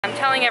I'm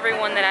telling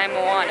everyone that I'm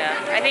Moana.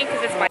 I think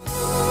because it's my...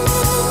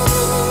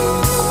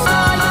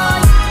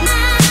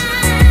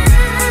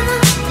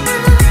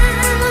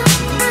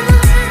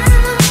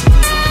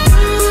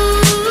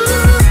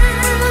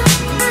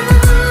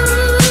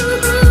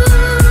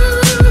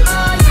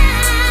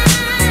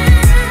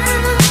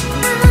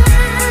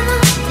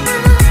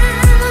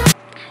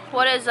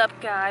 What is up,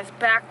 guys?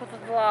 Back with a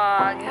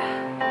vlog.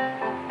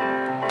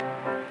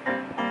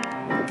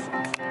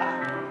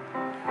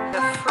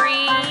 The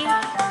free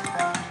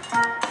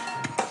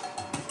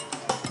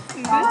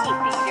movie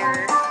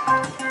theater.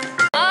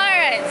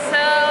 Alright, so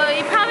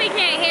you probably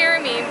can't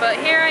hear me, but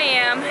here I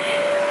am.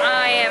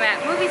 I am at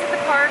Movies at the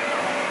Park.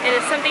 It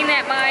is something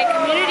that my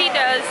community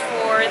does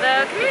for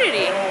the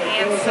community.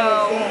 And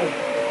so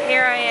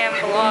here I am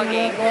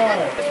vlogging.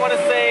 Just want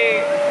to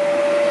say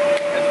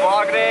it's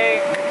vlog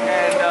day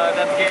and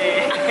that's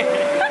gay.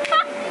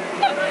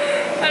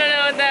 I don't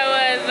know what that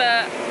was.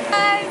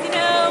 Guys, you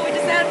know, we're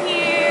just out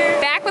here.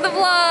 Back with a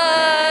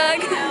vlog.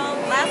 You know,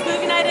 last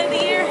movie night of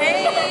the year.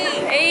 Hey.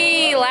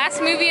 Hey,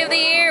 last movie of the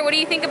year. What do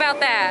you think about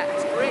that?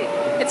 It's great.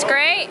 It's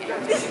great?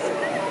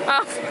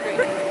 Oh.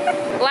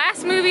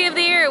 Last movie of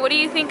the year. What do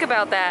you think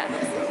about that?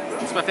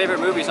 It's my favorite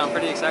movie, so I'm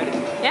pretty excited.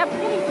 Yep.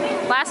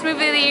 Last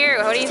movie of the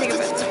year. What do you think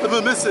about it? I'm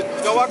gonna miss it.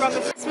 Go walk on the...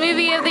 Last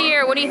movie of the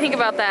year. What do you think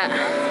about that?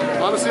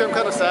 Honestly, I'm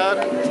kind of sad.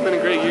 It's been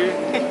a great year.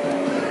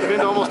 I've been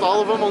to almost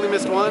all of them, only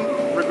missed one.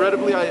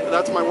 Regrettably,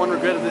 that's my one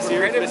regret of this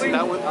year, is missing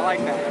that one. I like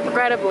that.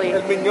 Regrettably.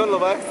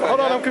 Hold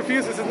on, I'm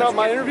confused. This is not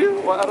my interview?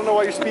 Well, I don't know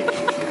why you're speaking.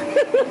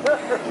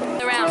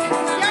 Around.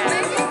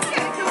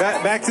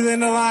 Back to the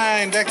end of the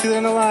line. Back to the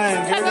end of the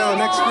line. Here we go.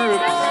 Next group.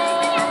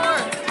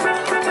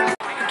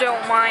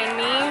 Don't mind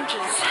me,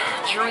 just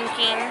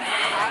drinking my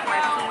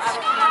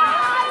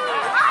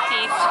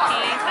peace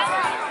tea.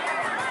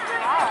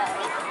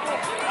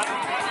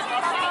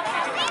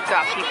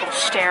 Got people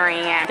staring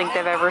at. I don't think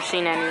they've ever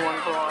seen anyone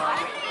vlog.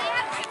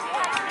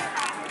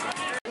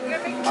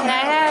 Can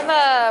I have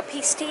a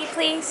peace tea,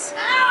 please?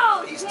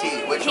 Peace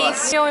tea. Which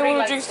Peace. The only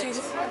one who drinks tea.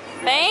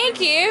 Thank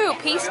you.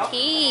 Peace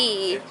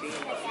tea.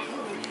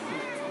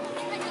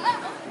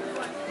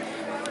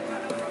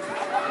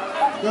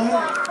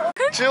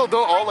 Chill,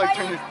 don't all like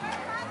turn your...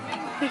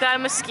 You got a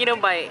mosquito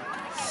bite. You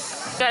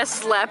gotta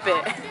slap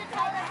it.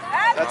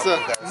 That's a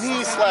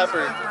knee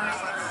slapper.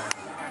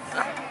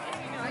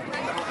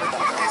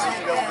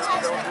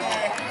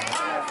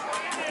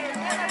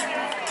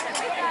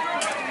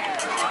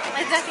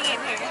 There's nothing in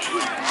here.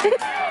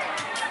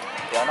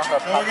 So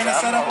we're gonna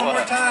set up one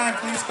more time.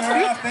 Please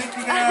square up. Thank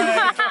you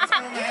guys. Let's go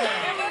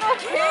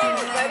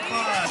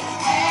ahead.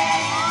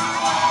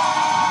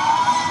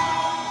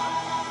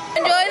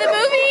 Enjoy the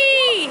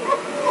movie!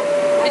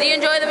 Did you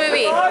enjoy the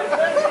movie?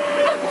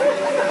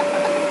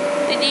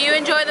 Did you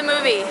enjoy the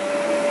movie?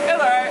 It's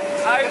alright.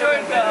 I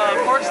enjoyed the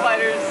pork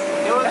sliders.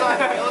 It was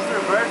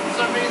reversed for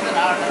some reason.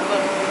 I don't know.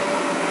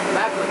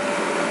 Backwards.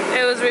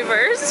 It was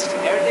reversed.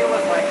 Everything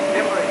was like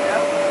different.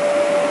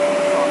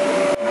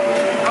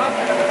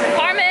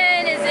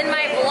 Carmen is in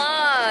my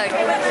vlog.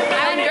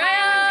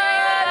 Andrea,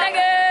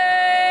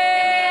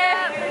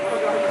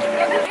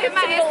 Look at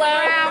my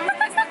Instagram.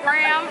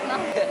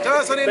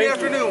 Josh, Sunday in the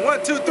afternoon.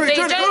 1, 2, 3,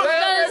 turn it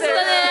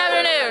Sunday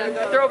afternoon.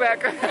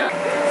 Throwback.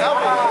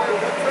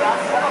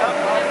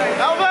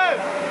 Alvin!